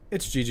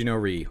It's Gigi No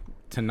Re.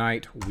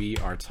 Tonight we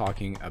are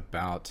talking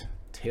about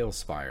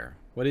Talespire.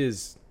 What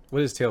is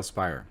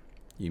Talespire?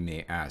 You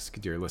may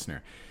ask, dear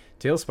listener.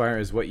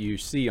 Talespire is what you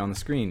see on the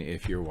screen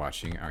if you're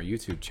watching our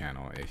YouTube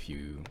channel. If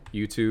you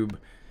YouTube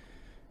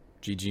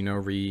Gigi No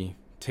Re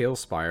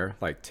Talespire,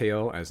 like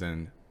tail as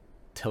in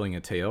telling a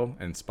tale,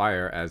 and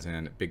spire as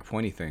in big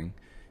pointy thing,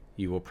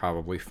 you will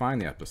probably find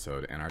the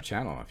episode in our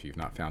channel if you've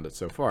not found it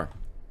so far.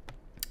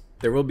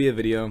 There will be a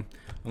video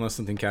unless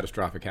something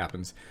catastrophic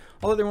happens.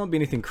 Although there won't be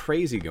anything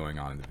crazy going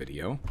on in the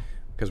video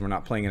because we're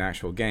not playing an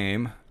actual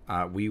game.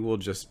 We will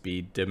just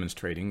be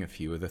demonstrating a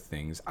few of the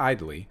things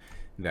idly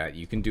that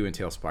you can do in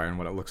Talespire and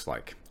what it looks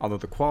like. Although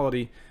the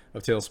quality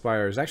of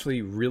Talespire is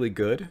actually really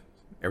good.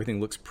 Everything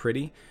looks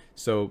pretty.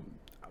 So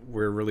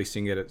we're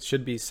releasing it. It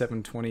should be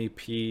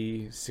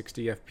 720p,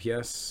 60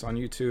 FPS on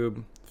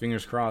YouTube.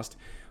 Fingers crossed.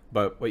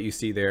 But what you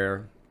see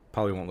there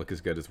probably won't look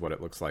as good as what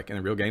it looks like in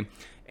a real game.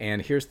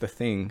 And here's the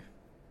thing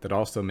that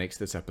also makes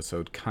this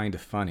episode kind of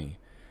funny,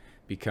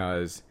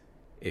 because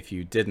if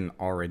you didn't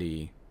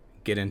already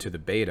get into the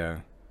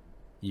beta,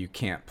 you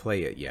can't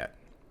play it yet.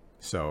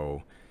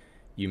 So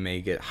you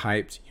may get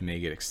hyped, you may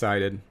get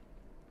excited,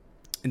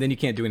 and then you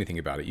can't do anything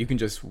about it. You can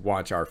just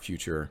watch our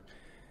future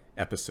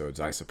episodes,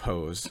 I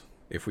suppose,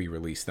 if we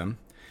release them,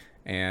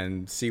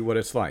 and see what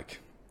it's like.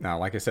 Now,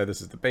 like I said,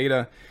 this is the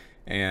beta,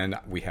 and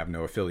we have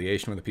no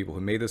affiliation with the people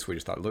who made this. We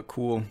just thought it looked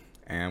cool,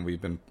 and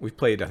we've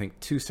played, I think,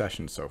 2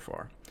 sessions so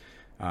far.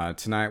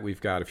 Tonight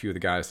we've got a few of the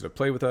guys that have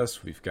played with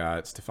us. We've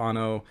got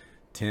Stefano,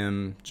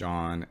 Tim,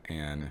 John,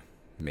 and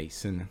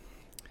Mason.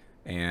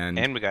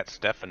 And we got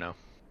Stefano.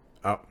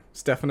 Oh,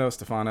 Stefano,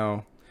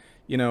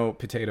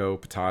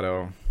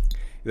 potato.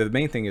 The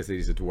main thing is that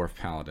he's a dwarf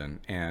paladin,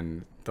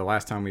 and the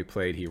last time we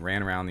played, he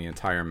ran around the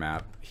entire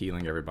map,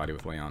 healing everybody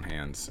with lay on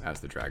hands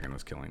as the dragon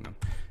was killing them.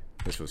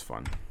 This was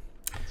fun.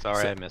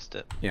 Sorry, I missed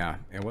it. Yeah,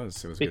 it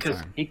was a good Because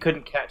time. he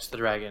couldn't catch the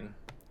dragon.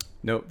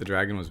 Nope, the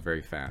dragon was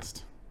very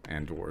fast,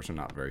 and dwarves are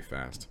not very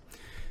fast.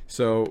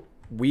 So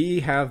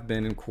we have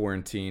been in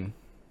quarantine,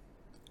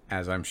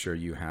 as I'm sure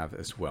you have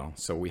as well.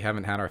 So we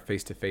haven't had our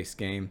face-to-face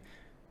game.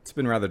 It's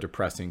been rather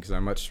depressing because I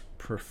much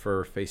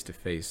prefer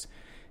face-to-face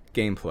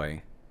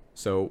gameplay.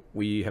 So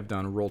we have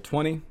done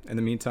Roll20 in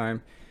the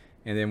meantime,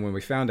 and then when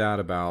we found out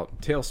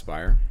about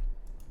Talespire,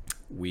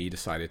 we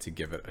decided to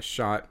give it a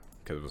shot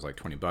because it was like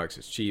 $20.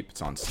 It's cheap.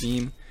 It's on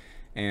Steam,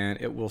 and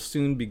it will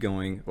soon be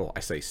going. Well, I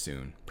say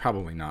soon.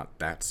 Probably not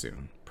that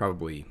soon.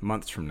 Probably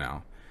months from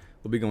now.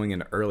 We'll be going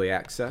into early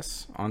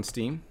access on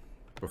Steam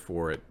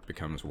before it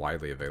becomes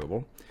widely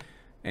available.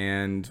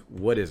 And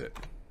what is it?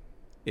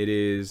 It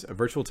is a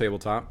virtual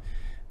tabletop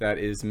that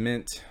is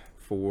meant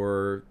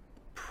for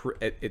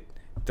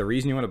the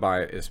reason you want to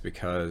buy it is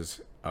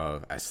because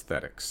of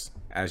aesthetics.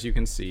 As you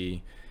can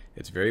see,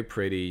 it's very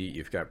pretty.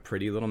 You've got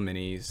pretty little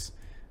minis.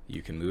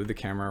 You can move the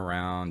camera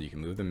around. You can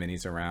move the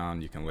minis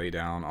around. You can lay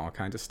down all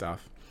kinds of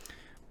stuff.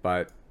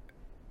 But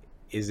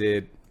is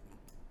it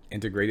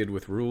integrated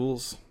with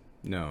rules?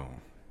 No.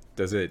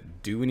 Does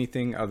it do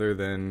anything other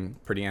than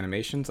pretty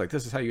animations? Like,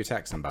 this is how you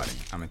attack somebody.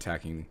 I'm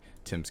attacking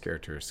Tim's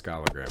character,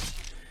 Skylogrim.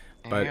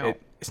 But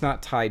it's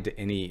not tied to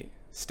any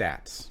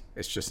stats.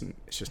 It's just an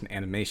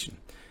animation.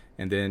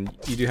 And then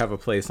you do have a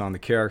place on the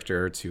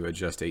character to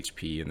adjust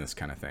HP and this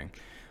kind of thing.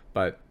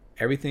 But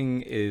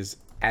everything is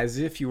as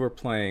if you were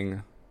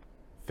playing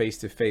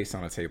face-to-face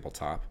on a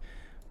tabletop,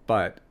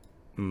 but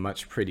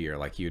much prettier.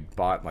 Like you'd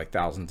bought like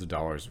thousands of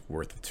dollars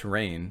worth of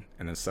terrain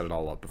and then set it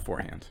all up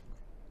beforehand.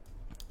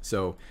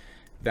 So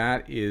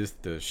that is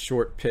the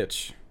short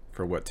pitch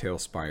for what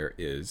Talespire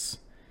is.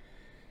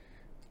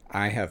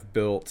 I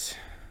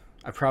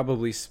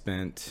probably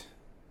spent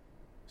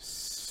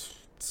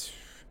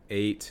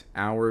 8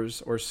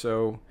 hours or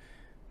so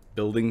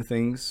building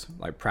things,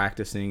 like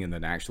practicing and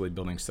then actually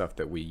building stuff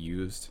that we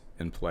used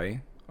in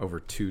play over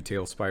 2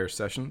 Talespire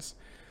sessions.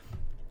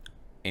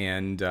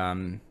 And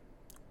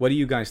what do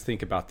you guys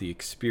think about the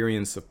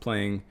experience of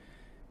playing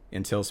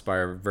in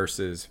Talespire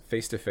versus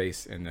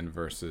face-to-face and then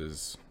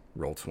versus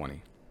Roll20?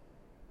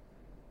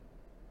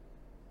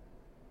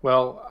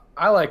 Well,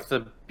 I like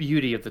the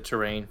beauty of the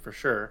terrain for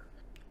sure.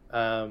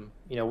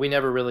 We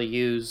never really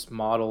use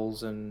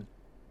models and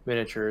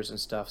miniatures and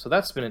stuff, so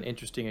that's been an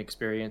interesting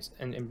experience.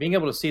 And being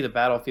able to see the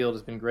battlefield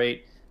has been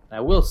great. And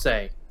I will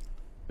say,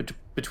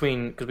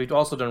 because we've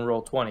also done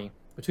Roll20,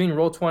 between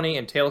Roll20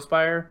 and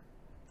Talespire,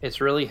 it's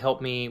really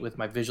helped me with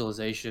my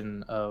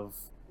visualization of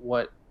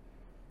what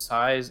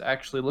size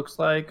actually looks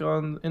like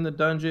in the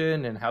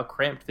dungeon and how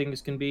cramped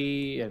things can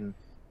be. And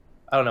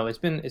I don't know, it's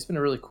been a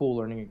really cool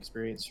learning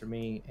experience for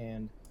me,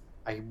 and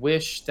I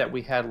wish that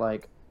we had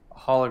like a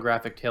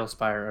holographic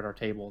Talespire at our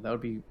table. That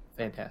would be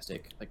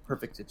fantastic, like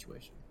perfect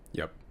situation.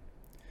 Yep.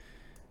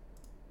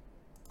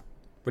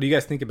 What do you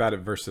guys think about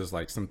it versus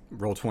like some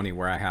Roll20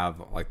 where I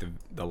have like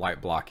the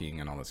light blocking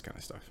and all this kind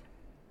of stuff?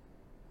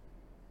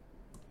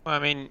 Well, I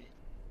mean,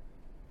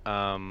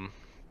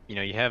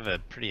 you have a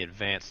pretty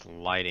advanced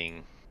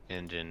lighting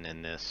engine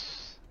in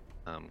this,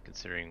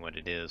 considering what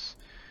it is.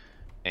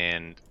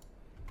 And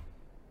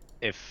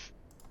if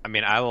I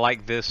mean, I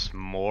like this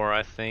more,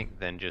 I think,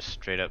 than just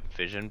straight up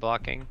vision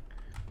blocking.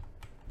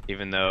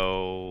 Even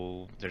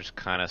though there's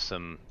kind of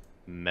some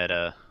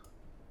meta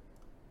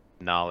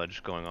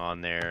knowledge going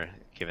on there,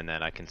 given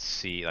that I can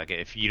see, like,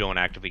 if you don't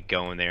actively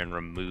go in there and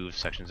remove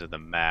sections of the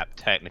map,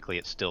 technically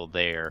it's still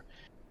there.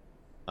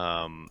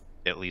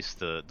 At least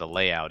the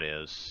layout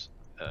is,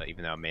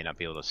 even though I may not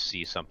be able to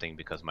see something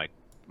because my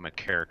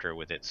character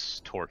with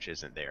its torch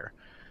isn't there.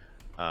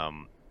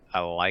 I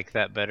like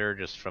that better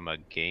just from a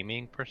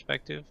gaming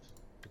perspective,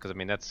 because I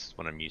mean that's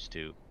what I'm used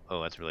to.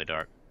 Oh, that's really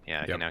dark.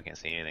 Yeah, you Yep. now can't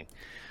see anything.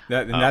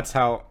 That's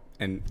how.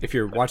 And if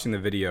you're watching the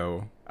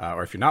video,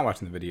 or if you're not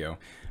watching the video,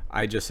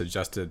 I just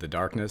adjusted the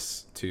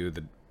darkness to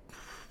the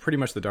pretty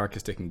much the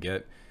darkest it can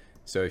get.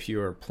 So if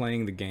you are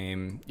playing the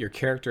game, your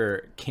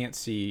character can't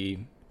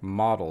see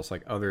models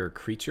like other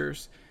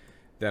creatures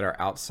that are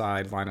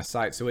outside line of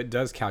sight. So it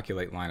does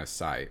calculate line of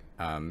sight,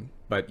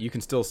 but you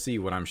can still see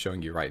what I'm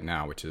showing you right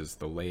now, which is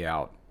the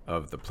layout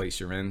of the place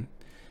you're in.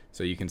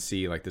 So you can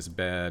see like this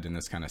bed and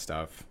this kind of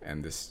stuff,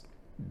 and this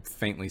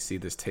faintly see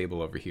this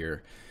table over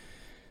here.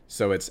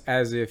 So it's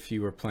as if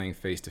you were playing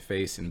face to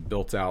face and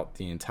built out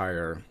the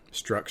entire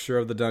structure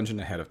of the dungeon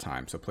ahead of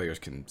time, so players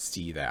can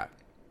see that.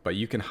 But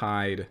you can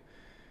hide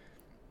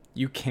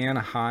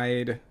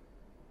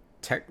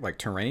like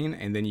terrain,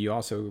 and then you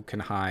also can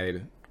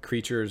hide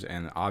creatures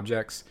and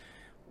objects,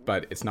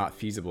 but it's not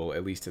feasible,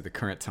 at least at the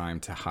current time,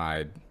 to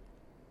hide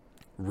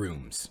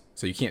rooms.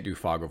 So you can't do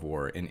fog of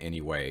war in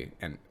any way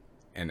and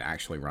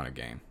actually run a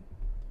game.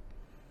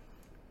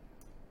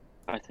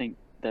 I think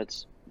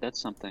that's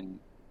something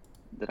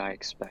that I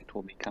expect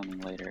will be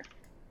coming later.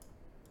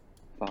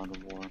 Fog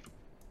of War.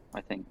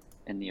 I think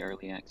in the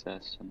early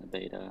access and the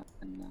beta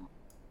and the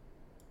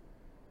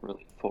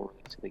really full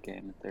release of the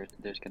game, that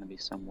there's going to be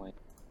some way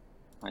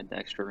to hide the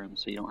extra room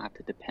so you don't have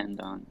to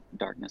depend on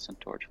darkness and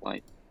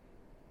torchlight.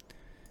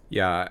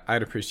 Yeah,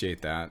 I'd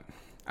appreciate that.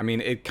 I mean,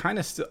 it kind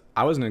of still...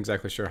 I wasn't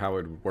exactly sure how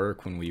it would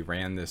work when we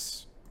ran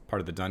this part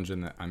of the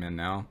dungeon that I'm in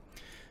now,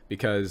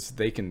 because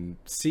they can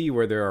see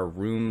where there are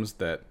rooms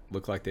that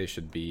look like they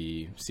should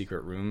be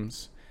secret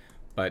rooms.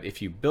 But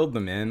if you build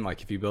them in,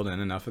 like if you build in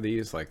enough of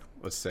these, like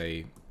let's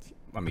say,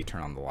 let me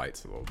turn on the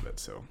lights a little bit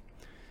so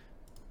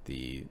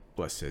the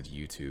blessed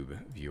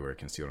YouTube viewer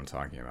can see what I'm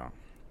talking about.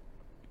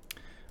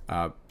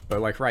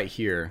 But like right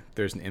here,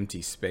 there's an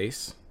empty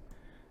space,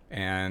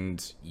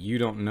 and you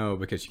don't know,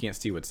 because you can't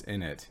see what's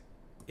in it,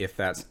 if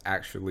that's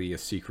actually a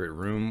secret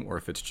room or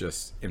if it's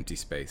just empty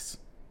space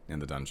in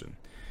the dungeon.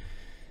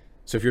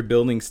 So if you're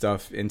building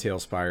stuff in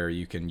Talespire,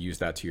 you can use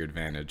that to your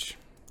advantage,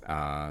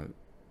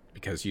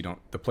 because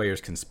the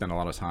players can spend a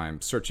lot of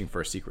time searching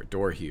for a secret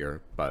door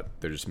here, but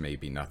there just may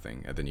be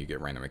nothing, and then you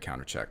get random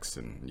encounter checks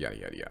and yada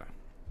yada yada.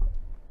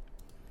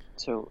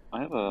 So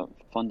I have a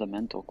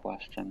fundamental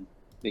question,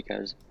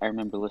 because I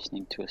remember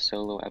listening to a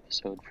solo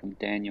episode from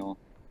Daniel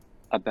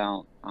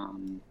about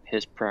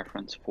his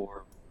preference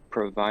for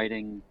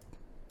providing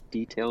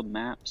detailed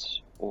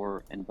maps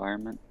or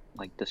environment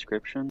like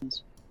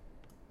descriptions.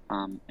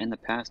 In the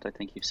past, I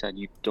think you've said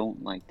you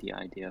don't like the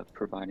idea of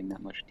providing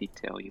that much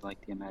detail. You like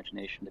the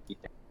imagination to be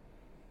there,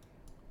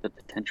 the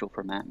potential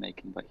for map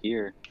making. But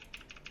here,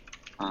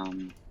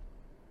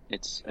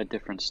 it's a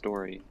different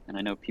story, and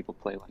I know people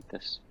play like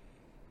this.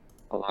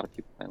 A lot of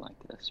people play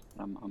like this.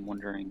 But I'm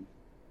wondering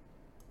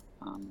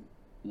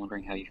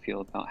how you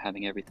feel about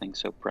having everything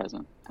so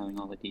present, having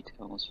all the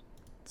details.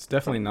 It's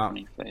definitely not.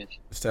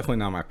 It's definitely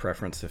not my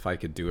preference. If I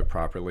could do it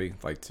properly,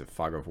 like to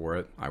fog of war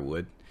it, I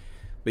would.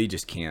 But you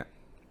just can't.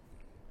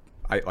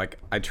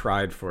 I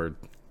tried for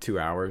 2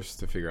 hours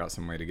to figure out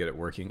some way to get it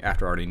working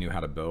after I already knew how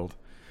to build,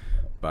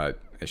 but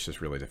it's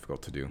just really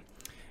difficult to do.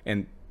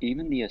 And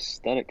even the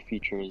aesthetic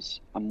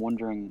features, I'm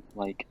wondering,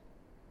 like,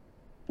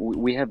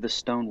 we have the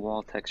stone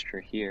wall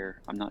texture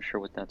here. I'm not sure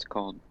what that's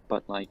called,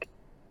 but like,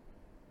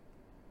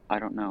 I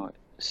don't know.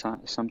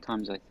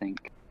 Sometimes I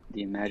think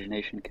the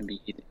imagination can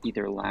be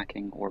either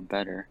lacking or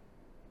better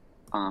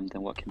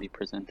than what can be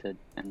presented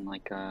in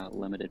like a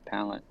limited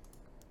palette.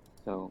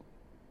 So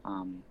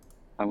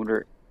I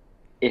wonder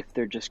if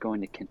they're just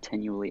going to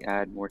continually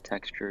add more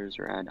textures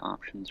or add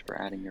options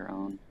for adding your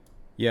own.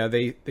 Yeah,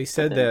 they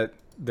said that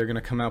they're going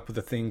to come out with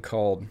a thing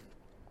called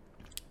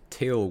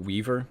Tail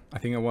Weaver, I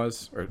think it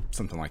was, or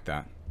something like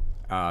that,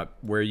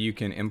 where you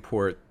can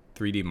import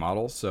 3D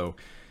models. So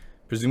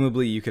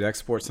presumably you could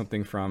export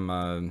something from,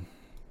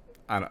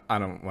 I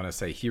don't want to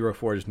say Hero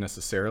Forge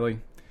necessarily,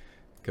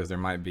 because there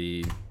might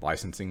be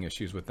licensing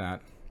issues with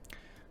that.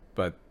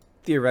 But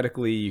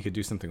theoretically, you could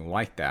do something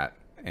like that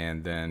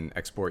and then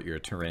export your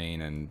terrain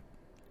and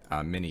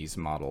minis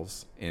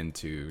models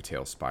into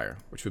Talespire,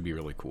 which would be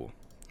really cool.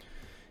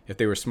 If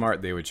they were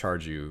smart, they would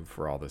charge you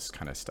for all this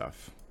kind of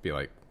stuff. Be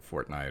like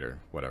Fortnite or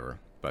whatever.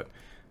 But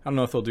I don't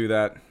know if they'll do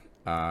that.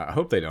 I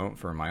hope they don't,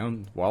 for my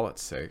own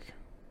wallet's sake.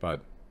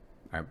 But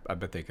I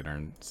bet they could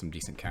earn some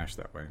decent cash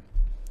that way.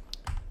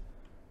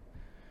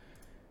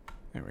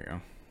 There we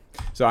go.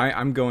 So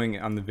I'm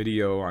going on the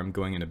video, I'm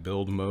going into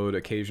build mode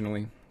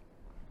occasionally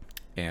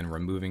and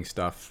removing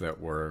stuff that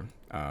were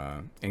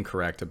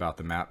incorrect about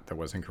the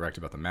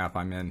map,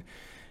 I'm in.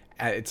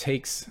 It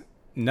takes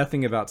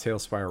nothing about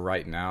Talespire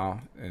right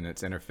now, and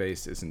its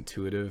interface is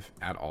intuitive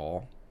at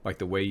all. Like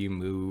the way you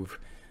move,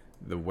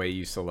 the way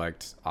you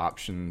select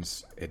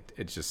options,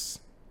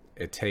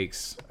 it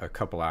takes a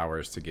couple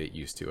hours to get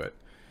used to it.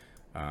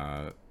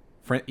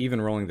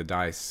 Even rolling the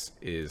dice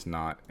is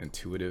not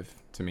intuitive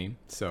to me.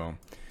 So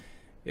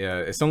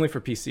it's only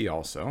for PC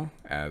also,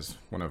 as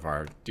one of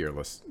our dear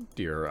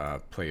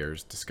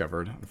players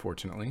discovered,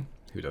 unfortunately,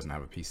 who doesn't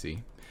have a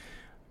PC.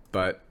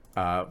 But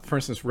for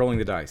instance, rolling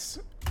the dice,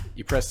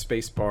 you press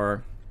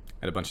spacebar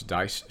and a bunch of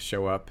dice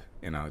show up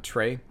in a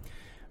tray.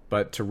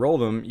 But to roll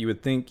them, you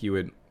would think you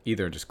would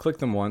either just click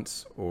them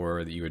once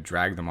or that you would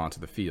drag them onto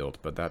the field,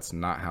 but that's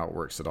not how it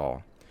works at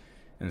all.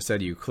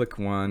 Instead, you click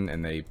one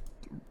and they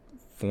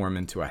form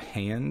into a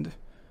hand,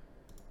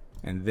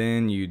 and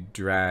then you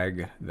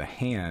drag the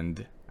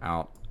hand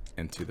out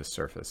into the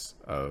surface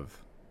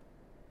of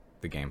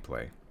the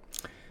gameplay.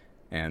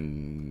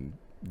 And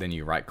then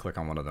you right click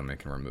on one of them and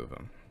can remove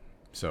them.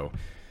 So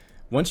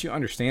once you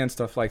understand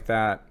stuff like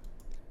that,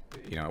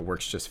 it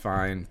works just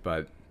fine,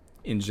 but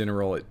in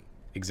general, it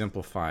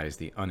exemplifies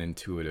the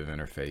unintuitive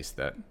interface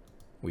that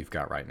we've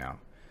got right now,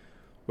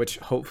 which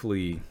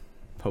hopefully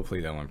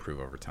they'll improve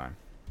over time.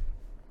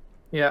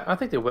 Yeah, I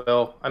think they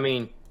will. I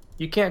mean,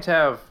 you can't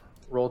have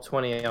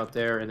Roll20 out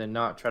there and then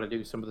not try to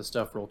do some of the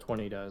stuff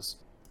Roll20 does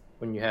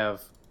when you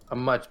have a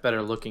much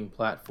better looking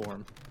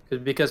platform.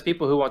 Because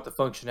people who want the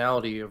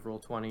functionality of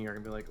Roll20 are going to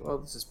be like, well,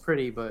 this is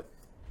pretty, but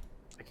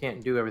I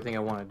can't do everything I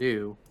want to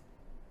do.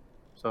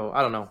 So,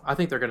 I don't know. I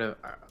think they're going to...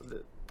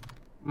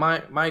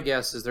 My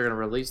guess is they're going to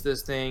release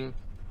this thing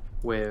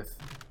with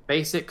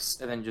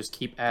basics and then just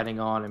keep adding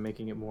on and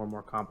making it more and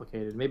more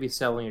complicated. Maybe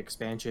selling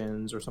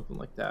expansions or something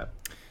like that.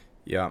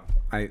 Yeah,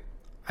 I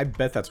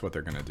bet that's what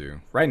they're going to do.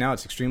 Right now,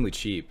 it's extremely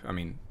cheap. I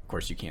mean, of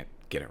course, you can't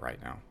get it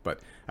right now. But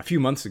a few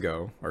months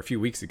ago, or a few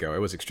weeks ago, it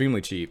was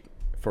extremely cheap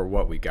for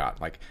what we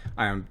got. Like,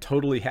 I am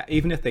totally...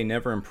 even if they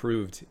never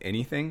improved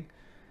anything,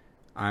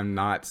 I'm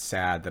not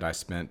sad that I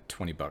spent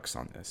 $20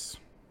 on this.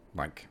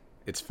 Like,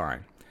 it's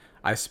fine.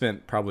 I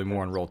spent probably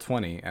more on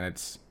Roll20, and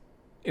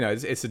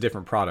it's a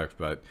different product,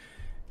 but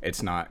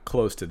it's not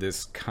close to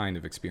this kind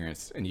of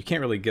experience. And you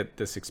can't really get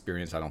this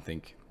experience, I don't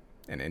think,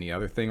 in any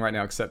other thing right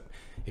now, except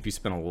if you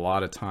spend a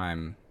lot of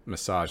time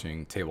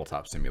massaging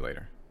Tabletop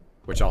Simulator,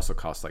 which also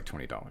costs like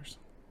 $20.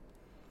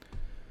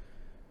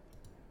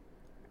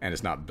 And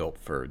it's not built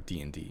for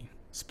D&D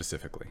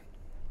specifically.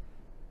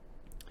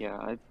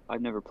 Yeah,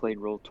 I've never played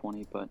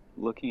Roll20, but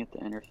looking at the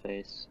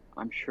interface,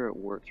 I'm sure it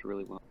works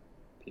really well.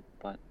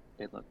 But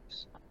it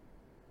looks,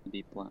 to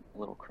be blunt, a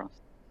little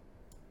crusty.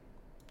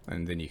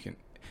 And then you can...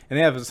 And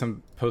they have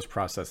some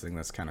post-processing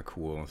that's kind of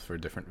cool for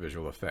different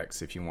visual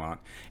effects if you want.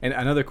 And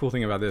another cool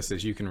thing about this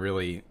is you can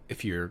really,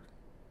 if your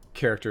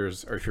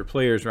characters, or if your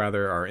players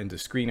rather, are into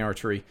screen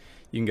archery,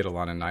 you can get a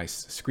lot of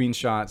nice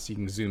screenshots. You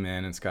can zoom in,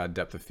 and it's got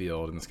depth of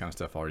field and this kind of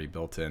stuff already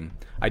built in.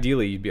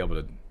 Ideally, you'd be able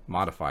to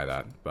modify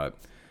that, but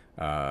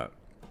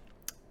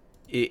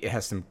it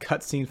has some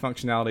cutscene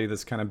functionality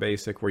that's kind of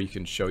basic, where you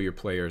can show your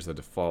players the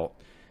default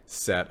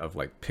set of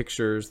like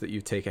pictures that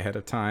you take ahead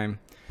of time.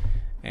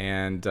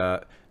 And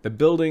the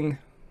building,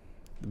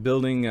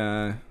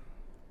 I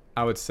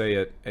would say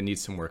it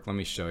needs some work. Let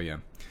me show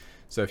you.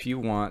 So if you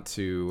want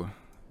to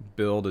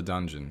build a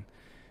dungeon,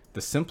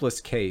 the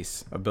simplest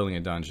case of building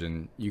a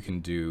dungeon you can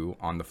do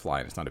on the fly,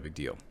 and it's not a big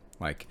deal.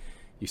 Like,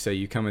 you say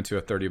you come into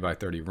a 30 by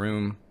 30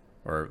 room,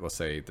 or let's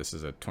say this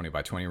is a 20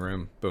 by 20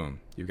 room, boom,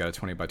 you've got a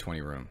 20 by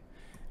 20 room.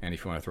 And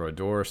if you want to throw a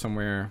door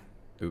somewhere,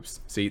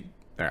 oops, see,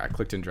 there, I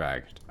clicked and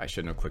dragged. I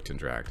shouldn't have clicked and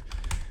dragged.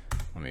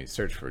 Let me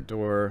search for a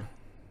door.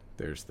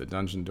 There's the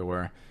dungeon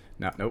door.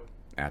 Now, nope,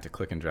 I have to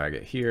click and drag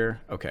it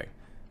here. Okay,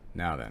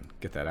 now then,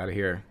 get that out of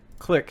here.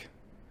 Click,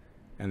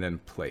 and then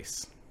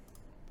place.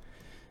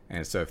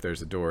 And so if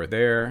there's a door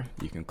there,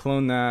 you can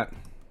clone that,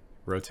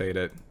 rotate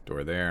it,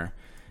 door there.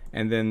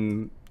 And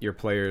then your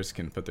players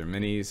can put their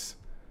minis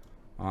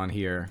on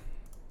here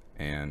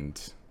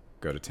and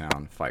go to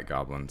town, fight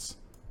goblins,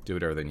 do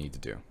whatever they need to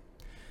do.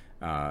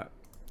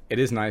 It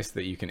is nice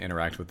that you can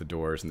interact with the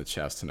doors and the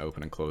chests and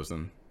open and close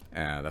them.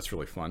 That's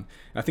really fun.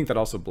 And I think that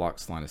also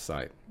blocks line of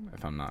sight,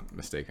 if I'm not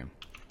mistaken.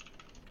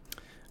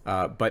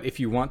 But if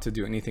you want to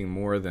do anything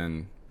more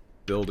than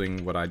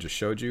building what I just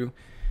showed you,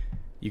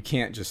 you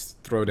can't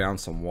just throw down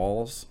some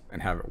walls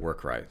and have it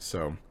work right.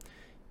 So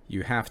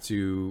you have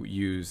to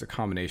use a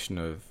combination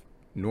of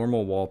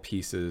normal wall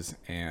pieces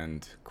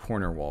and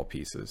corner wall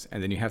pieces.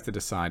 And then you have to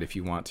decide if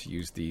you want to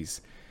use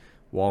these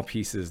wall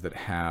pieces that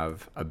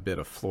have a bit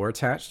of floor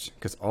attached,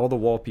 because all the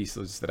wall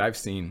pieces that I've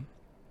seen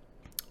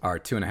are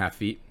 2.5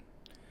 feet.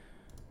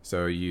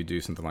 So you do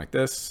something like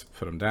this,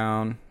 put them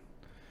down,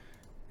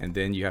 and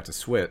then you have to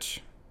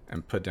switch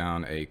and put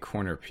down a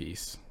corner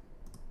piece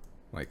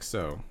like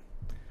so,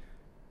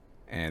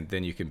 and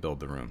then you can build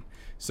the room.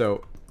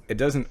 So it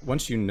doesn't,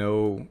 once you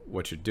know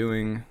what you're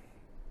doing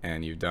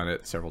and you've done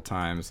it several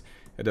times,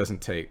 it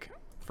doesn't take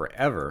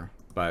forever,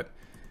 but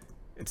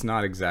it's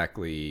not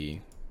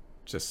exactly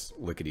just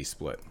lickety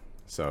split.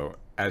 So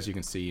as you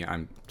can see,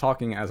 I'm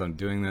talking as I'm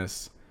doing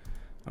this.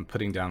 I'm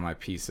putting down my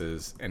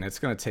pieces, and it's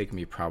going to take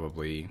me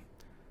probably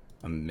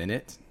a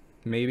minute,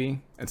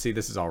 maybe. And see,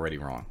 this is already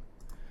wrong.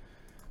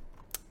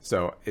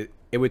 So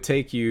it would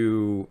take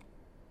you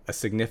a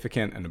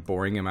significant and a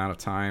boring amount of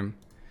time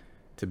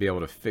to be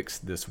able to fix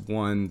this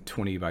one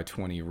 20 by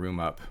 20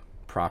 room up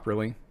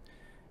properly.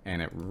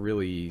 And it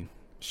really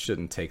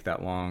shouldn't take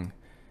that long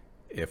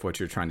if what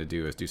you're trying to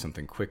do is do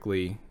something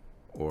quickly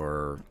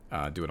or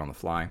do it on the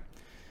fly.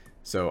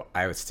 So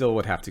I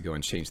would have to go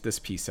and change this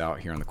piece out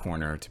here in the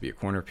corner to be a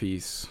corner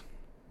piece,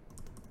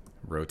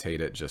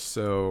 rotate it just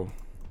so,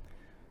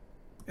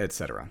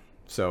 etc.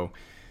 So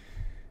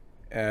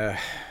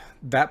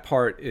that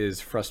part is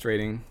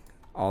frustrating,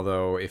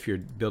 although if you're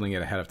building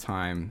it ahead of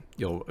time,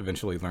 you'll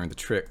eventually learn the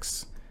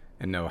tricks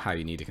and know how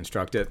you need to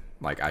construct it.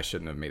 Like, I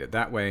shouldn't have made it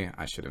that way.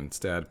 I should have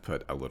instead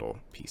put a little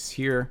piece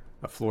here,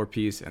 a floor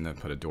piece, and then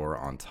put a door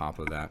on top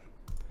of that.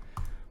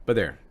 But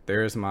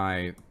there's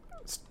my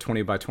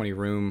 20 by 20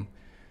 room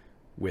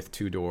with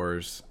 2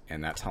 doors,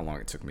 and that's how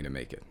long it took me to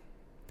make it.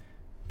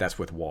 That's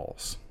with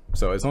walls.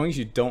 So as long as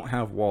you don't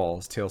have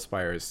walls,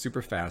 Talespire is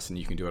super fast, and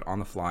you can do it on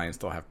the fly and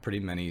still have pretty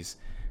minis,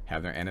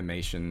 have their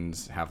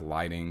animations, have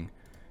lighting,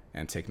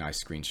 and take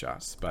nice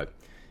screenshots. But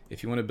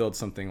if you want to build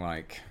something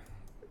like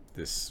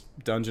this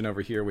dungeon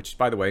over here, which,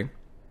 by the way,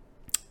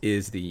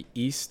 is the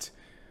east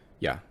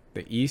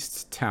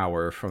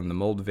tower from the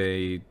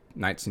Moldvay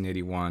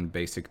 1981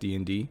 basic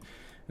D&D,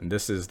 and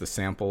this is the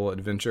sample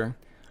adventure.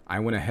 I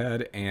went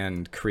ahead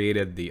and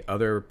created the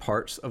other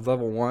parts of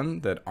level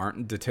 1 that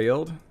aren't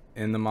detailed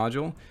in the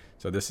module.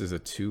 So this is a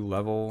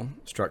 2-level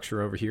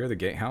structure over here, the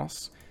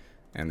gatehouse,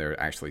 and there are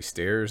actually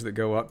stairs that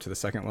go up to the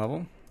 2nd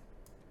level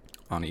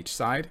on each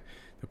side.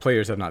 The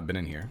players have not been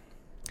in here.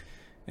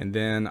 And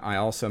then I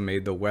also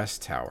made the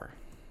west tower.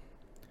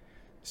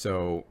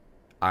 So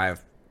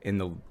I've in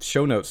the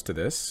show notes to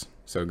this,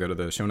 so go to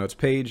the show notes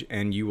page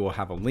and you will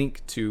have a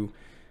link to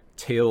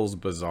Tales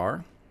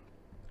Bazaar,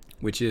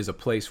 which is a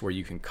place where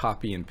you can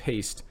copy and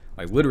paste,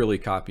 like literally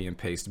copy and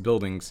paste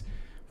buildings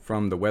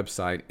from the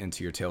website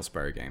into your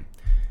Talespire game.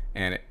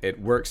 And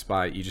it works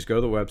by, you just go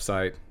to the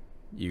website,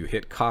 you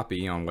hit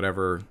copy on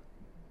whatever,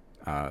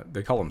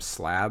 they call them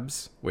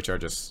slabs, which are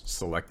just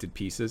selected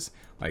pieces.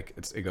 Like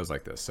it goes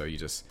like this. So you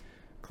just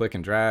click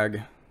and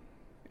drag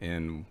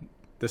in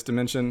this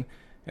dimension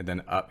and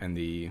then up in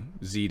the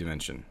Z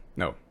dimension.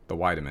 No, the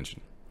Y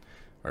dimension.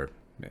 Or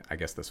I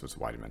guess this was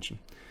Y dimension.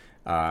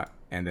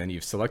 And then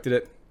you've selected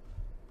it.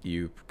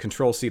 You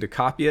Control C to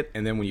copy it.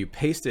 And then when you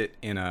paste it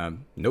in a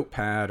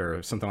notepad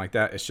or something like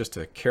that, it's just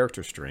a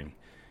character string.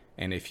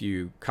 And if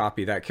you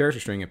copy that character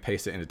string and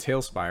paste it into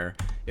Talespire,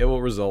 it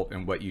will result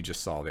in what you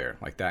just saw there.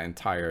 Like that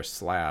entire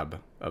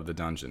slab of the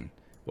dungeon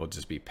will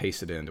just be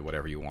pasted into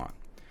whatever you want.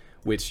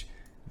 Which,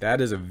 that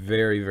is a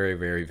very, very,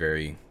 very,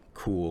 very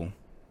cool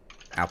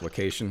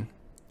application.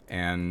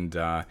 And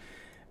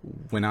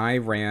when I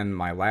ran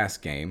my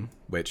last game,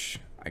 which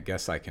I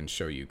guess I can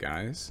show you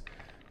guys,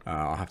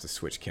 I'll have to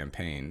switch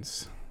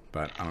campaigns,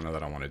 but I don't know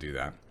that I want to do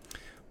that.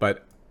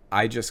 But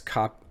I just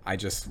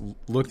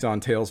looked on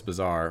Tales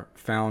Bazaar,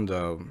 found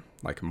a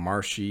like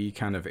marshy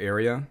kind of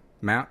area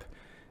map,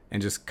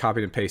 and just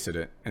copied and pasted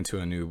it into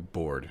a new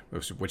board,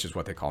 which is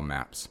what they call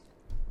maps.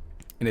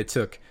 And it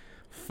took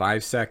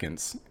 5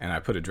 seconds, and I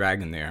put a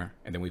dragon there,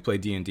 and then we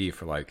played D&D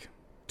for like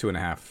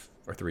 2.5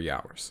 or 3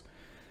 hours.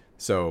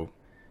 So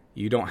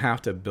you don't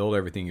have to build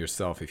everything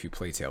yourself if you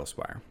play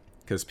Talespire,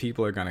 because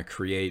people are going to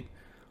create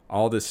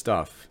all this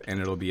stuff,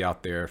 and it'll be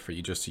out there for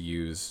you just to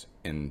use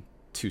in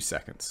 2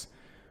 seconds,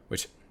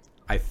 which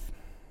I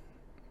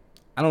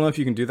don't know if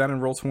you can do that in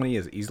Roll20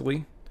 as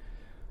easily.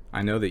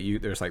 I know that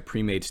there's like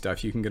pre-made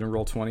stuff you can get in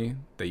Roll20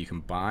 that you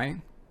can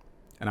buy,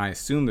 and I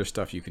assume there's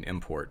stuff you can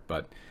import,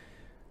 but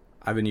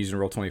I've been using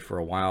Roll20 for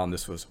a while, and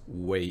this was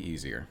way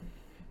easier.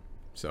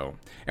 So,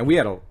 and we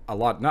had a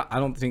lot. I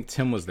don't think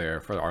Tim was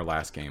there for our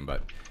last game,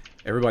 but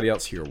everybody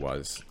else here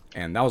was,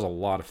 and that was a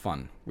lot of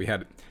fun. We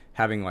had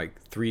having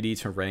like 3D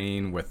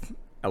terrain with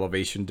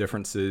elevation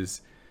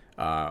differences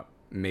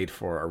made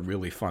for a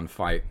really fun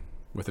fight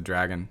with a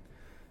dragon.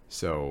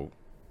 So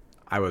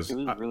it was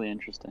really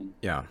interesting.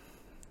 Yeah.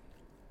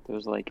 There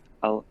was like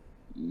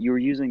you were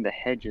using the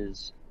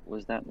hedges.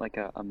 Was that like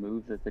a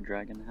move that the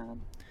dragon had?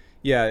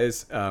 Yeah,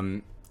 it's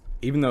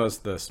even though it's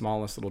the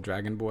smallest little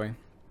dragon boy,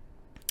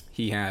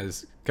 he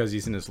has, because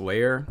he's in his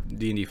lair,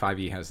 D&D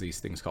 5e has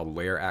these things called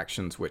lair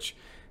actions, which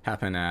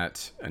happen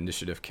at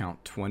initiative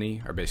count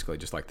 20, or basically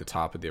just like the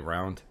top of the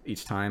round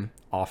each time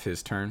off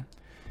his turn.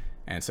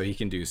 And so he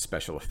can do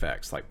special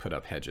effects like put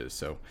up hedges.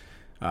 So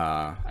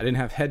I didn't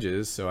have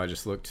hedges, so I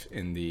just looked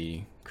in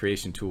the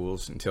creation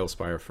tools in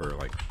Talespire for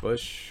like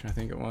bush, I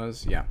think it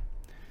was. Yeah.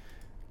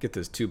 Get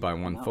this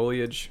 2x1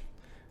 foliage,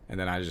 and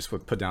then I just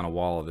would put down a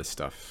wall of this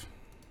stuff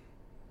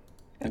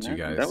that you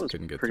guys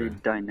couldn't get through. That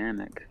was pretty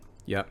dynamic.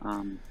 Yep.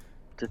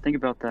 To think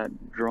about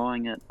that,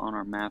 drawing it on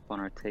our map on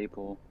our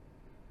table,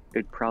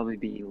 it'd probably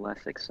be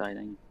less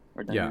exciting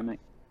or dynamic.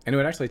 Yeah. And it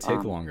would actually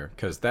take longer,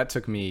 because that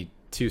took me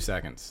 2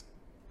 seconds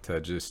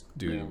to just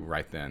do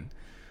right then.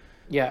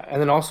 Yeah,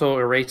 and then also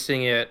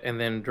erasing it and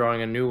then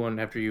drawing a new one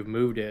after you've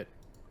moved it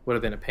would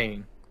have been a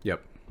pain.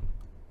 Yep,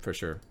 for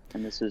sure.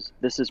 And this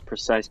is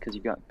precise because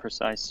you've got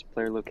precise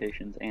player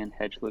locations and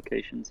hedge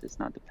locations. It's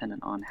not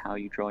dependent on how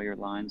you draw your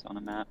lines on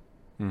a map.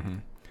 Mm-hmm.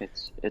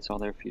 It's all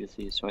there for you to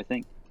see. So I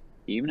think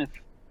even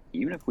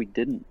if we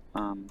didn't,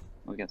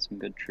 we got some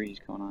good trees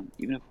going on.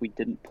 Even if we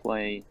didn't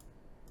play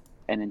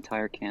an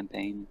entire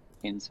campaign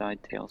inside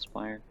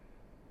Talespire,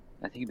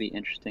 I think it'd be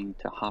interesting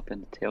to hop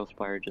into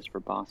Talespire just for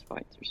boss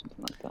fights or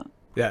something like that.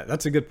 Yeah,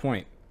 that's a good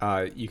point.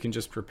 You can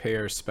just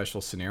prepare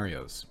special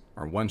scenarios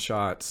or one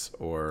shots,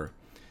 or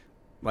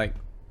like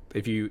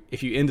if you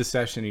end a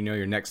session, you know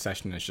your next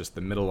session is just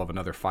the middle of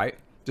another fight.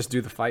 Just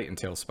do the fight in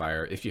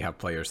Talespire if you have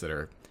players that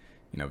are,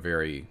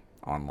 very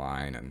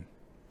online and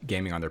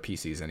gaming on their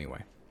PCs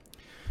anyway.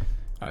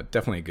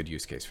 Definitely a good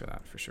use case for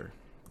that, for sure.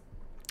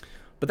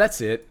 But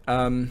that's it.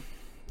 On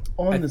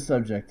the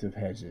subject of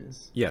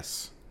hedges,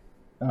 Yes.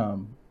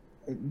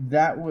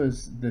 That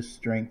was the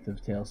strength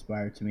of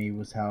Talespire to me,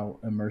 was how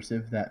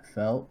immersive that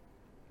felt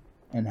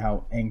and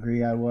how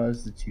angry I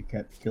was that you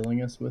kept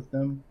killing us with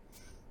them.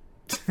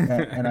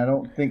 And I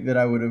don't think that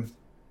I would have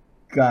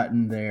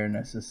gotten there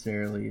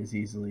necessarily as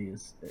easily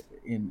as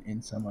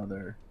in some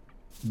other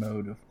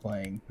mode of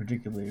playing,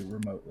 particularly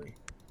remotely.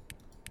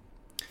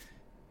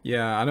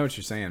 Yeah, I know what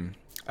you're saying.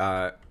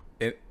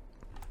 It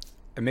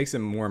makes it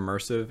more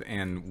immersive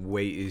and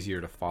way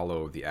easier to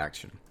follow the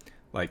action.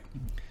 Like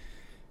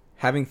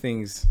having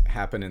things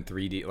happen in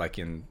 3D, like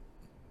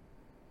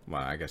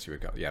I guess you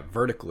would call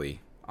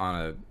vertically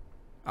on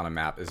a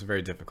map is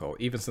very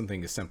difficult. Even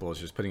something as simple as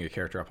just putting a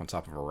character up on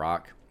top of a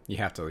rock, you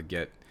have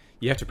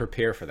to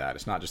prepare for that.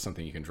 It's not just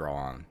something you can draw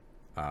on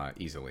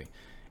easily,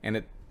 and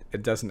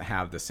it doesn't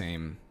have the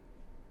same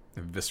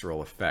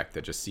visceral effect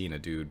that just seeing a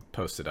dude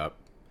posted up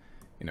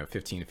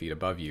 15 feet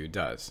above you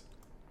does.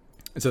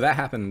 And so that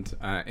happened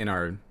in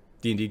our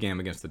D&D game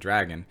against the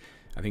dragon.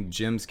 I think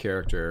Jim's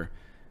character,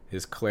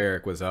 his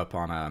cleric, was up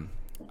on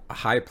a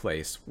high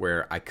place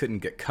where I couldn't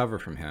get cover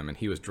from him, and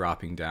he was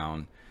dropping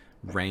down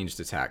ranged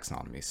attacks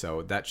on me.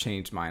 So that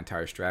changed my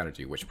entire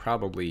strategy, which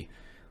probably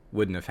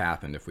wouldn't have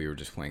happened if we were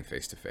just playing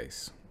face to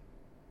face.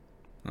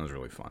 That was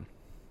really fun.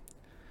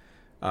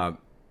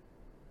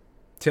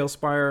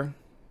 Talespire,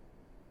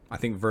 I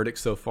think verdict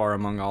so far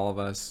among all of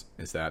us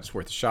is that it's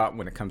worth a shot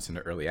when it comes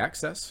into early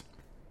access.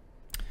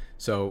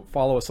 So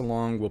follow us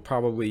along. We'll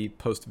probably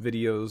post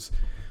videos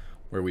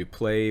where we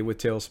play with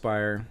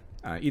Talespire,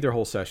 either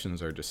whole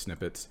sessions or just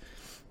snippets.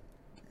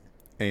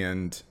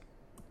 And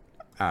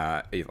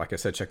like I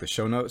said, check the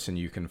show notes and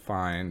you can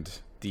find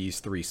these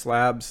 3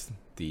 slabs,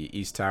 the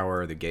East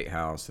Tower, the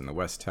Gatehouse, and the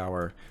West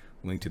Tower,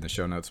 linked in the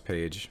show notes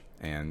page.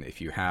 And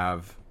if you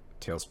have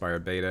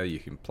Talespire beta, you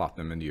can plop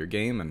them into your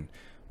game and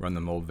run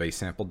the mold vase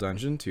sample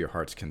dungeon to your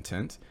heart's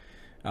content.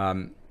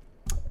 And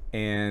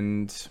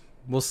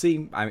we'll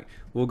see.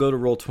 We'll go to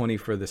Roll20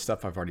 for the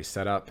stuff I've already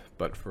set up,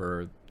 but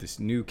for this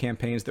new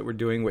campaigns that we're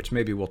doing, which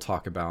maybe we'll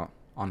talk about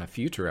on a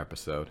future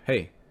episode.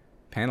 Hey,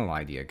 panel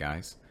idea,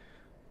 guys.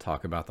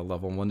 Talk about the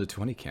level 1 to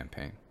 20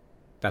 campaign.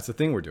 That's the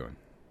thing we're doing.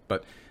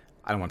 But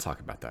I don't want to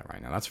talk about that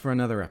right now. That's for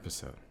another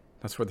episode.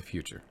 That's for the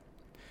future.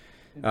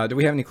 Do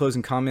we have any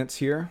closing comments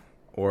here?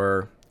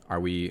 Or are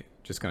we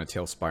just going to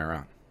Talespire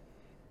out?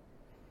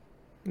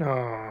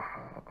 No.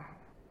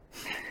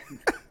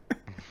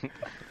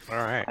 All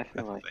right. I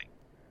feel like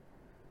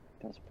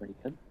that's pretty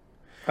good.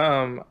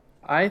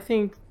 I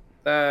think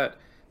that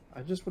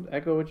I just would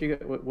echo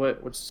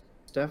what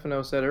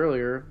Stefano said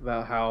earlier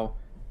about how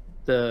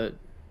the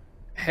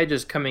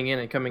hedges coming in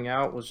and coming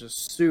out was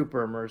just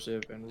super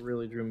immersive and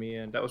really drew me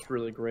in. That was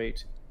really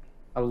great.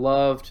 I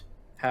loved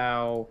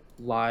how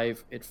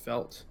live it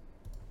felt.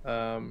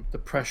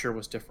 The pressure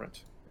was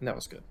different, and that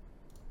was good.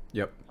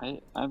 Yep. I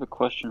have a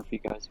question for you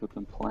guys who've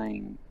been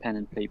playing pen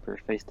and paper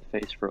face to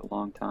face for a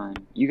long time.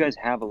 You guys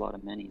have a lot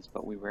of minis,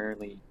 but we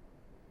rarely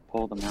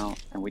pull them out,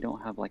 and we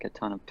don't have like a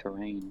ton of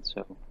terrain.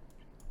 So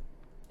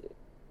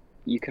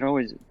you could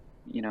always,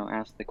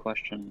 ask the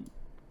question: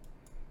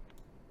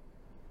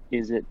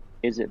 Is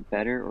it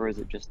better, or is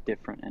it just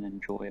different and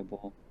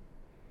enjoyable?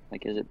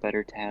 Like, is it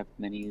better to have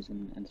minis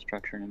and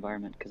structure and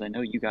environment? Because I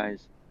know you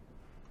guys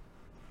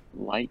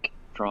like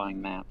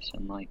drawing maps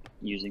and like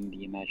using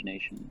the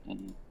imagination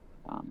and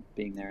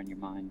being there in your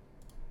mind.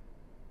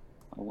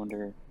 I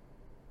wonder,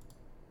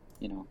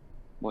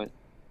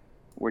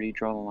 where do you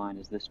draw the line?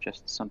 Is this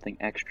just something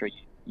extra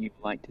you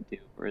like to do,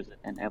 or is it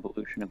an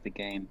evolution of the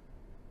game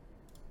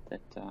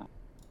that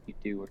you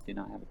do or do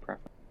not have a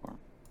preference for?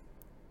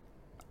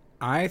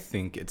 I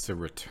think it's a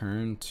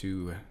return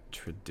to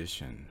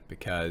tradition,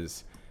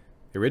 because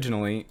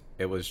originally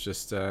it was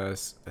just a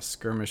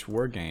skirmish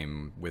war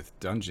game with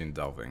dungeon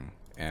delving,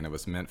 and it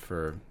was meant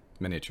for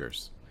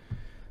miniatures.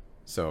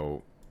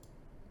 So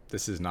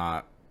this is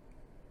not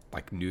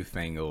like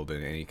newfangled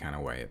in any kind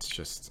of way. It's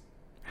just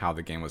how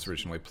the game was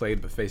originally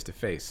played, but face to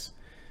face,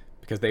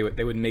 because they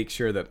would make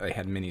sure that they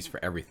had minis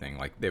for everything.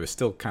 Like, they was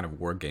still kind of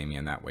wargaming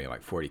in that way,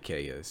 like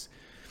 40K is.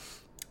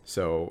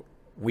 So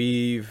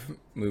we've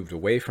moved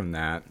away from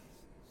that,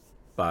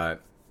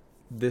 but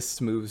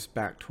this moves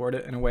back toward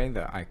it in a way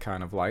that I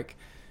kind of like.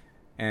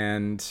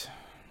 And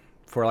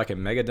for like a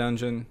mega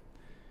dungeon,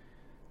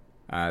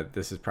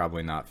 this is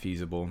probably not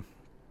feasible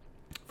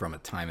from a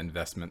time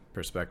investment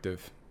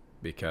perspective,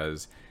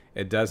 because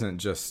it doesn't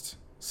just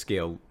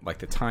scale, like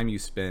the time you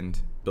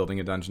spend building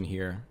a dungeon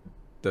here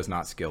does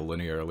not scale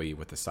linearly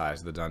with the size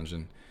of the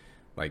dungeon.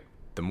 Like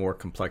the more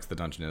complex the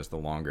dungeon is, the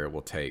longer it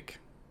will take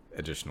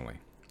additionally.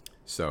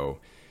 So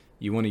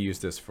you want to use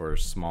this for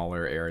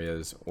smaller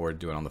areas or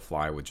do it on the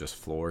fly with just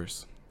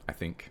floors, I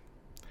think.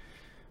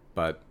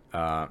 But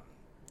I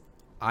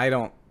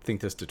don't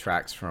think this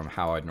detracts from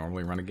how I'd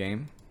normally run a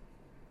game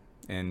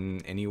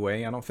in any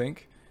way, I don't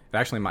think. It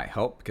actually might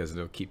help because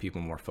it'll keep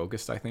people more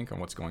focused, I think, on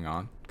what's going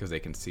on, because they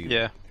can see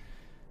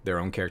their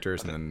own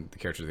characters and then the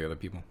characters of the other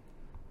people.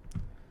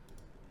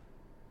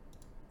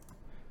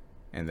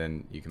 And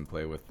then you can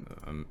play with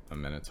a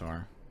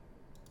Minotaur,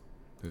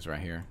 who's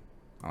right here.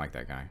 I like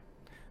that guy.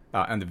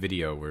 And the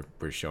video,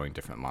 we're showing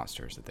different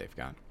monsters that they've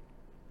got.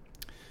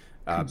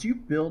 Could you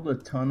build a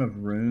ton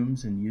of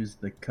rooms and use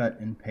the cut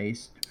and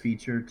paste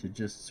feature to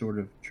just sort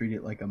of treat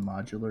it like a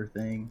modular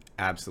thing?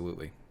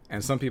 Absolutely.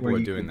 And some people are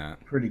doing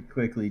that. Pretty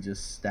quickly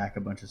just stack a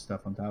bunch of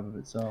stuff on top of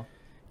itself.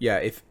 Yeah,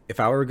 if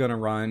I were going to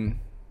run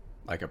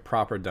like a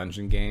proper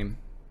dungeon game,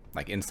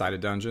 like inside a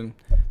dungeon,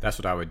 that's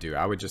what I would do.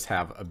 I would just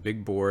have a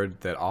big board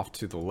that off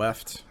to the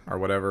left or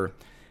whatever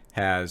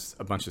has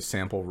a bunch of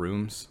sample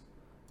rooms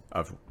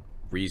of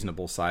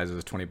reasonable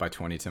sizes, 20 by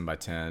 20, 10 by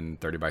 10,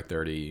 30 by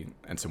 30,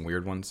 and some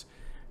weird ones,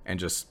 and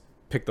just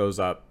pick those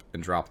up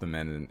and drop them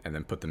in and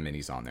then put the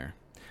minis on there.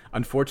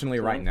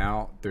 Unfortunately, right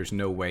now, there's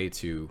no way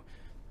to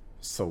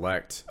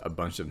select a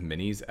bunch of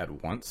minis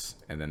at once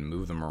and then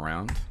move them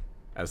around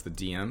as the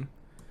DM.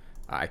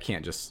 I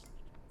can't just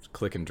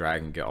click and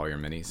drag and get all your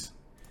minis.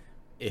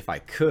 If I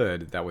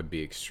could, that would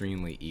be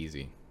extremely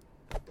easy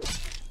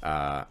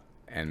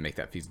and make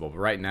that feasible. But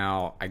right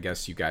now, I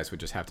guess you guys would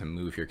just have to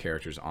move your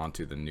characters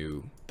onto the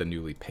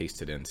newly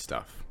pasted in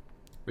stuff,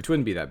 which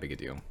wouldn't be that big a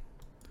deal.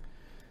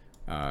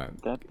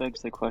 That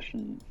begs the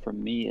question, for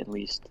me at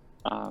least,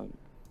 have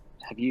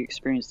you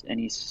experienced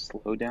any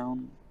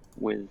slowdown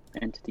with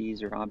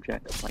entities or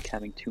objects, like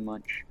having too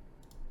much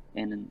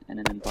in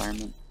an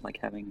environment, like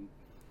having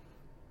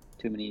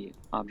too many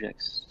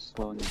objects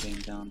slowing the game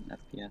down,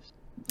 FPS,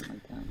 something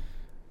like that?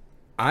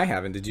 I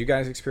haven't. Did you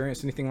guys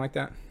experience anything like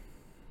that?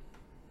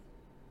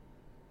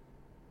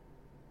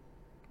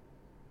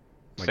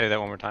 Say that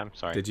one more time.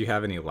 Sorry. Did you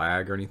have any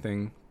lag or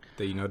anything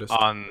that you noticed?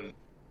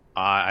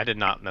 I did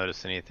not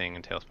notice anything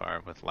in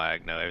Talespire with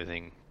lag. No,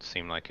 everything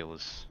seemed like it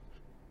was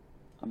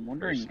I'm very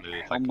wondering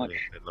smooth, how like much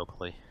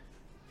locally.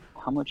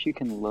 how much you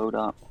can load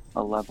up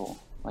a level,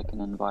 like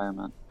an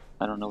environment.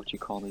 I don't know what you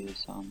call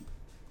these.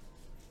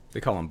 They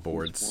call them these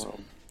boards.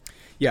 worlds.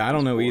 Yeah, I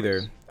don't These know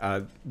boards.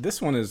 either.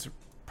 This one is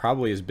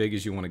probably as big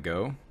as you want to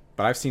go,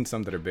 but I've seen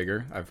some that are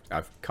bigger.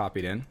 I've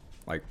copied in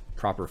like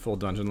proper full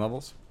dungeon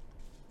levels,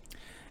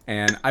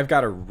 and I've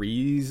got a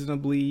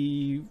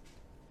reasonably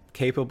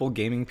capable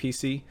gaming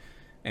PC,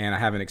 and I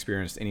haven't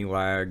experienced any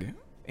lag,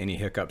 any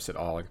hiccups at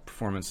all. Like,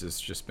 performance has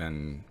just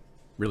been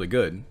really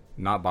good,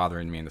 not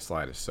bothering me in the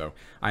slightest. So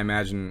I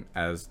imagine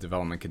as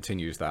development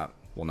continues, that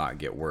will not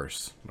get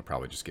worse. It'll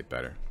probably just get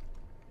better.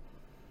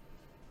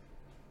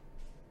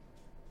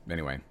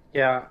 Anyway.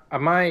 Yeah,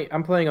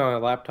 I'm playing on a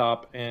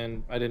laptop,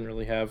 and I didn't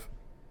really have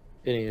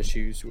any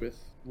issues with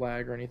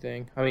lag or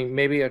anything. I mean,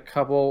 maybe a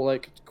couple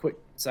like quick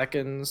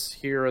seconds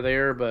here or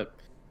there, but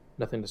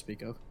nothing to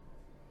speak of.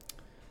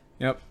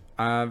 Yep.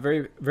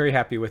 Very, very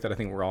happy with it. I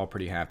think we're all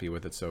pretty happy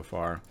with it so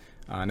far.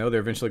 I know they're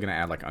eventually going to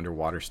add like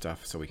underwater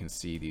stuff so we can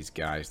see these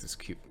guys,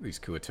 these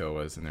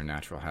Kuatoas in their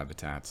natural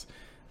habitats.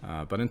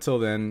 But until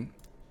then,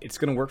 it's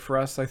going to work for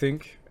us, I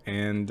think,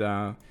 and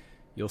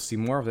you'll see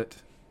more of it.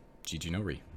 GG no re.